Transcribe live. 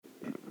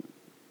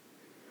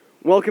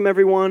Welcome,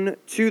 everyone,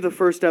 to the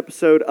first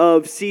episode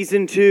of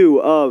Season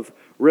 2 of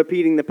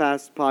Repeating the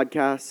Past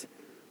podcast.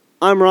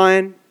 I'm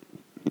Ryan.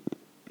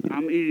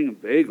 I'm eating a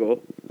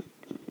bagel.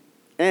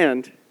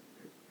 And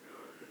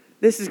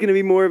this is going to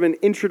be more of an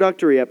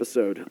introductory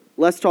episode.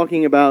 Less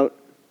talking about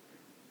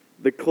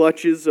the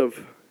clutches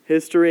of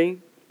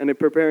history and it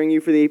preparing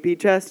you for the AP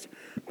test,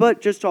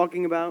 but just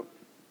talking about,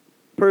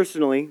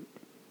 personally,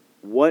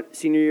 what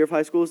senior year of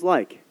high school is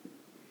like.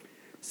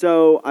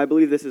 So, I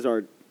believe this is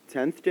our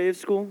 10th day of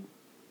school.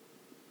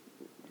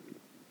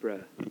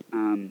 Bruh.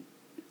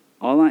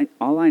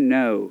 All I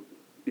know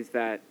is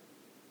that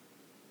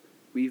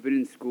we've been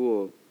in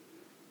school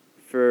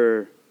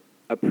for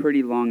a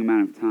pretty long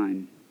amount of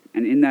time.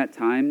 And in that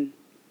time,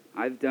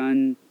 I've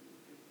done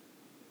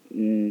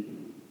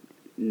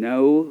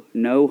no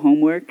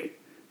homework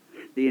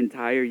the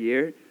entire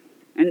year.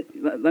 And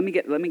let me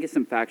get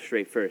some facts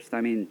straight first.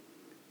 I mean,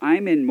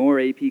 I'm in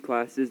more AP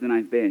classes than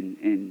I've been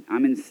in.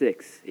 I'm in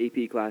 6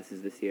 AP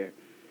classes this year.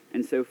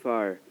 And so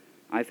far,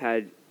 I've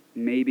had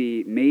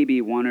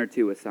maybe 1 or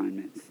 2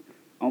 assignments.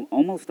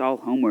 Almost all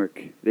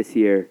homework this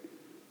year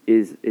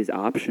is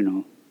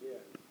optional. Yeah.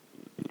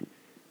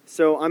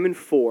 So I'm in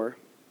 4,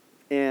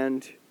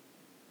 and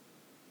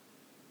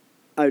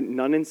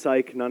none in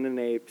psych, none in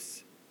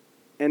apes,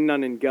 and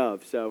none in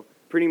gov. So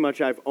pretty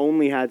much I've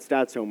only had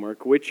stats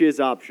homework, which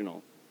is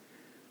optional.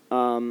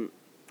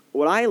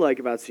 What I like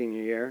about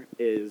senior year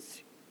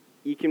is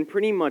you can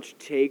pretty much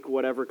take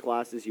whatever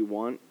classes you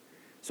want.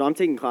 So I'm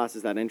taking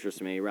classes that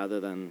interest me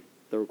rather than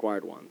the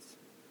required ones.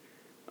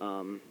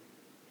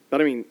 But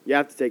I mean, you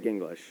have to take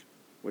English,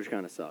 which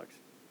kind of sucks.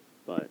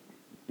 But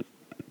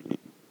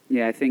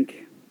yeah, I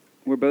think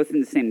we're both in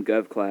the same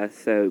Gov class,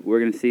 so we're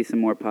going to see some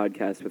more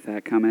podcasts with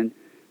that coming,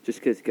 just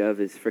because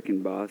Gov is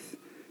freaking boss.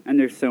 And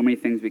there's so many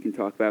things we can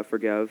talk about for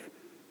Gov.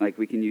 Like,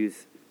 we can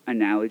use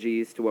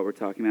analogies to what we're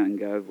talking about in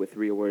Gov with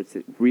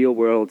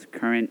real-world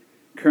current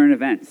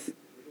events.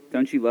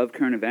 Don't you love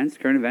current events?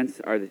 Current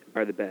events are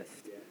the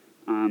best.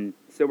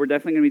 So we're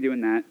definitely going to be doing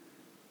that.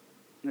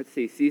 Let's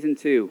see, Season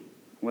 2.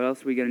 What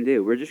else are we going to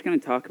do? We're just going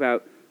to talk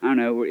about, I don't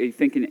know, are you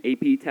thinking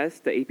AP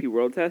test, the AP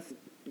World Test?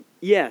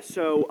 yeah,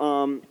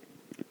 so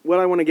what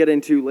I want to get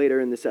into later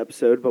in this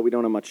episode, but we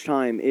don't have much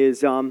time,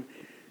 is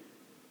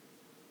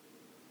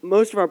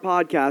most of our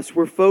podcasts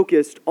were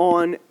focused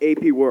on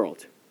AP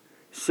World.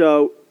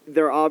 So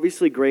they're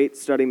obviously great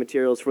study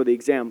materials for the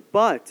exam,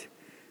 but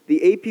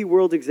the AP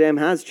World exam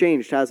has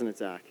changed, hasn't it,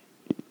 Zach?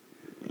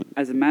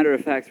 As a matter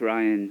of fact,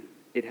 Ryan,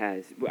 it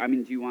has. I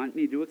mean, do you want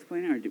me to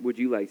explain it, or would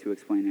you like to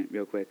explain it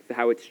real quick,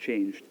 how it's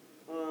changed?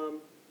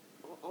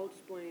 I'll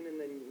explain, and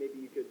then maybe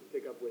you could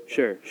pick up with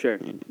that. Sure.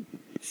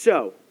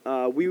 So,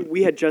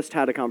 we had just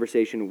had a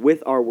conversation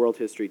with our world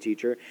history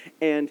teacher,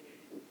 and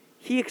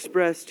he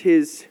expressed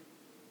his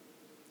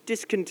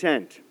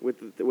discontent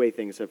with the way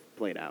things have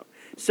played out.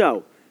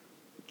 So,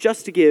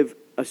 just to give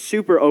a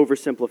super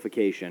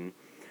oversimplification,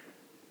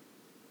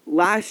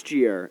 last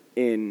year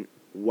in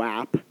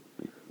WAP,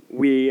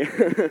 we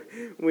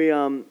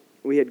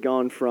had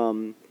gone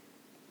from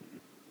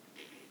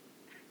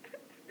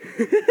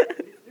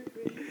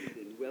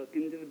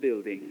Welcome to the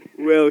building.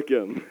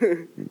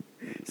 Welcome.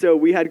 So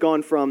we had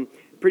gone from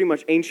pretty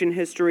much ancient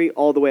history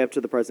all the way up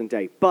to the present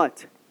day.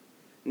 But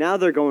now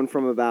they're going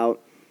from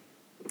about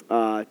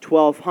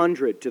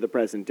 1200 to the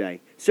present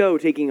day. So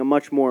taking a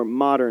much more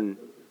modern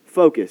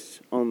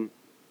focus on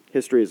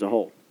history as a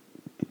whole.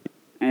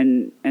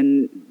 And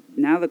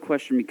now the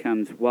question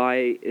becomes,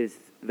 why is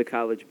the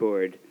College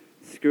Board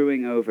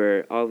screwing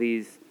over all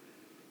these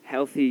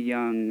healthy,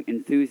 young,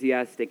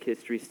 enthusiastic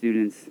history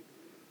students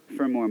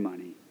for more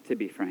money, to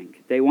be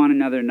frank? They want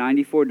another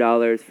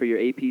 $94 for your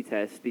AP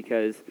test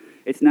because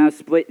it's now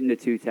split into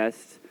 2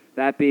 tests,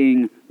 that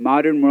being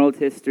modern world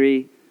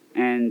history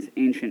and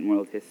ancient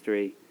world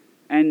history.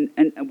 And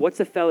what's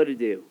a fellow to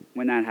do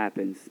when that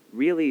happens?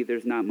 Really,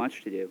 there's not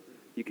much to do.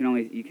 You can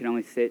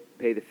only sit,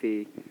 pay the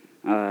fee,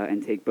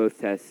 and take both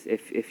tests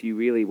if you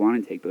really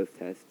want to take both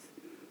tests.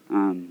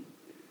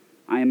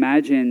 I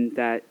imagine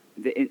that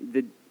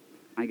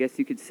I guess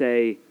you could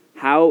say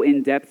how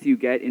in-depth you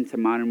get into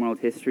modern world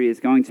history is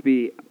going to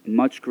be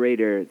much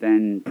greater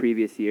than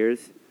previous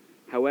years.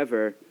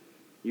 However,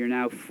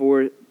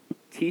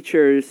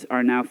 teachers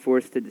are now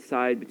forced to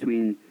decide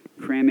between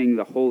cramming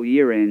the whole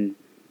year in,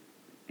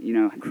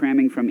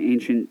 cramming from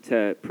ancient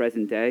to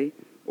present day,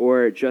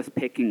 or just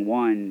picking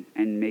one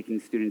and making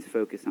students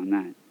focus on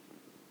that.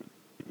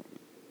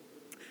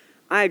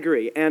 I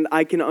agree, and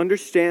I can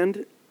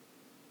understand.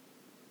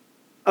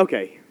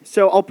 Okay,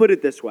 so I'll put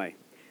it this way.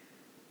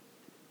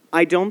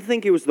 I don't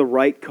think it was the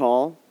right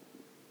call,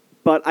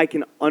 but I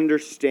can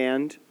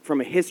understand from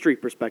a history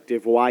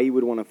perspective why you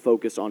would want to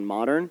focus on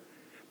modern,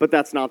 but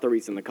that's not the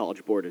reason the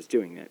College Board is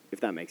doing it, if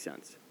that makes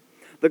sense.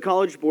 The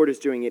College Board is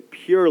doing it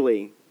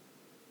purely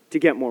to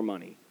get more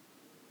money.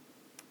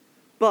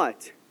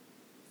 But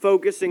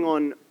focusing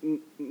on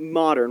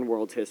modern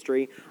world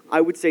history,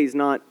 I would say is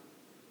not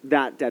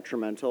that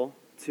detrimental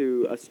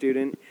to a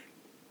student,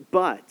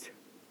 but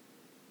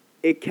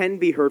it can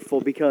be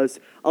hurtful because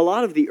a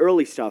lot of the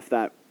early stuff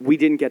that we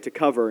didn't get to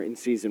cover in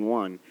season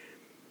 1,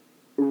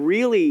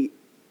 really,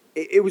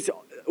 it was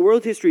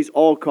world history is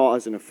all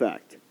cause and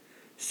effect.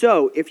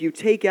 So if you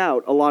take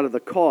out a lot of the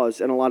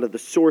cause and a lot of the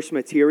source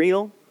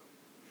material,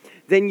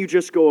 then you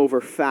just go over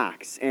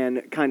facts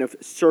and kind of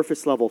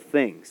surface level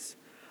things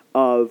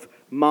of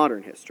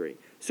modern history.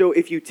 So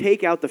if you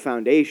take out the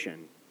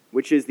foundation,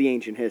 which is the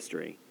ancient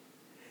history,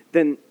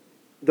 then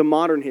the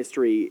modern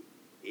history,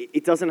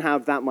 it doesn't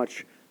have that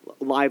much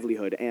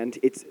livelihood, and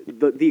it's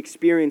the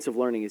experience of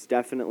learning is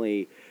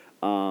definitely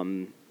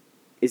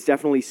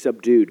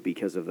subdued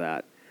because of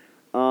that.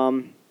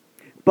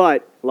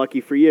 But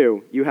lucky for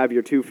you, you have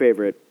your 2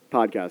 favorite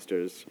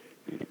podcasters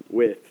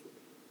with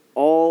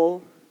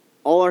all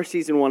our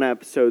season 1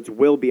 episodes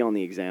will be on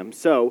the exam.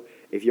 So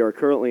if you are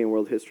currently in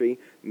world history,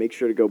 make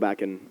sure to go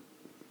back and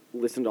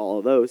listen to all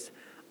of those.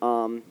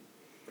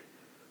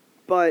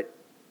 But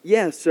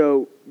yeah,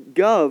 so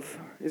Gov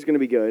is going to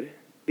be good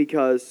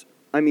because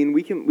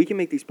we can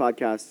make these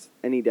podcasts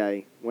any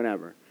day,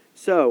 whenever.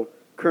 So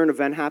current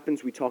event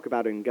happens, we talk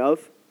about it in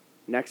Gov.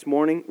 Next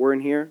morning, we're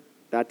in here.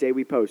 That day,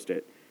 we post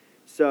it.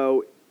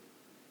 So,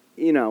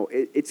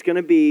 it's going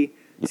to be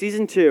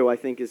season 2. I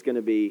think is going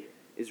to be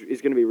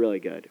really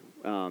good.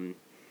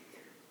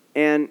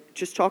 And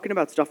just talking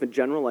about stuff in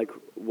general, like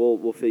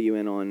we'll fill you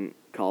in on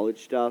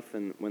college stuff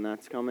and when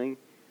that's coming.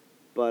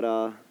 But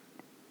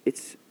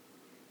it's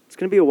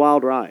going to be a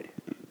wild ride.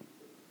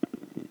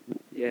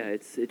 Yeah,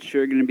 it's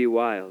sure going to be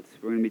wild.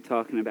 We're going to be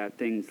talking about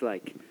things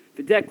like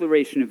the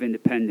Declaration of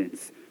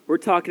Independence. We're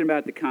talking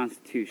about the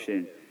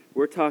Constitution.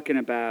 We're talking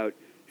about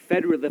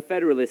the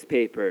Federalist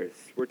Papers.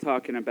 We're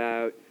talking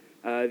about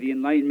the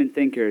Enlightenment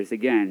thinkers.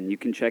 Again, you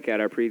can check out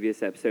our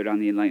previous episode on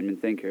the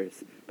Enlightenment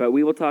thinkers. But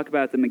we will talk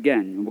about them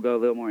again, and we'll go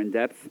a little more in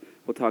depth.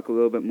 We'll talk a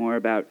little bit more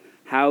about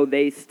how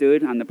they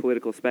stood on the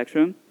political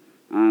spectrum.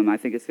 I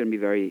think it's going to be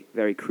very,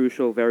 very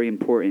crucial, very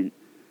important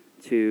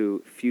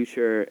to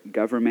future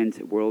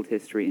government world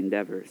history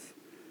endeavors.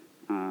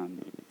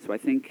 So I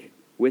think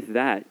with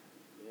that,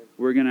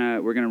 we're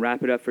gonna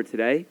wrap it up for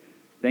today.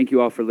 Thank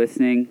you all for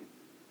listening.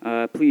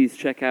 Please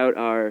check out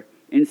our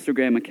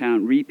Instagram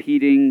account,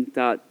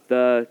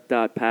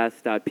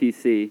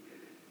 repeating.the.past.pc.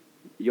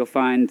 You'll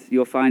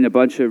find a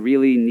bunch of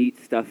really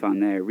neat stuff on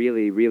there,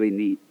 really, really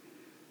neat.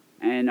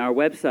 And our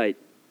website,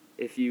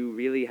 if you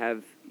really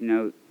have,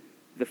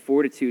 the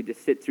fortitude to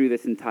sit through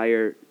this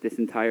entire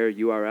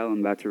URL I'm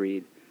about to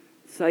read,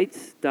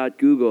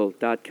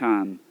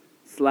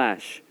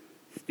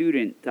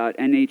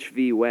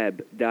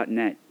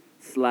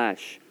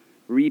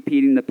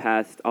 sites.google.com/student.nhvweb.net/repeating the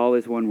past, all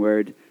is one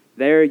word.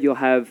 There you'll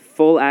have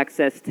full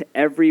access to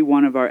every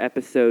one of our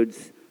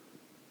episodes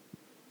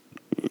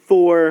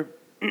for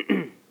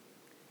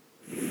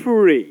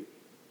free.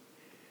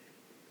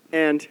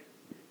 And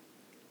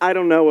I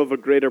don't know of a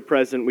greater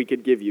present we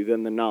could give you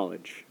than the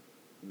knowledge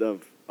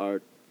of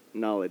our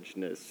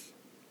knowledgeness.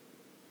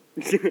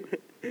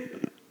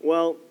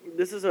 Well,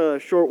 this is a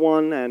short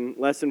one and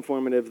less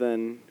informative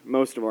than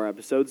most of our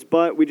episodes,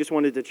 but we just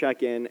wanted to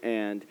check in,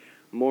 and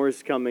more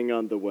is coming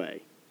on the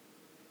way.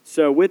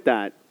 So with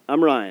that,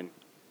 I'm Ryan.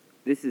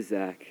 This is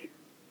Zach.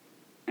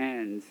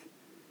 And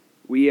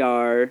we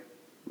are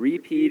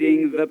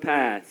repeating the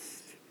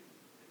past.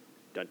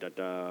 Dun, dun,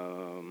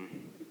 dun.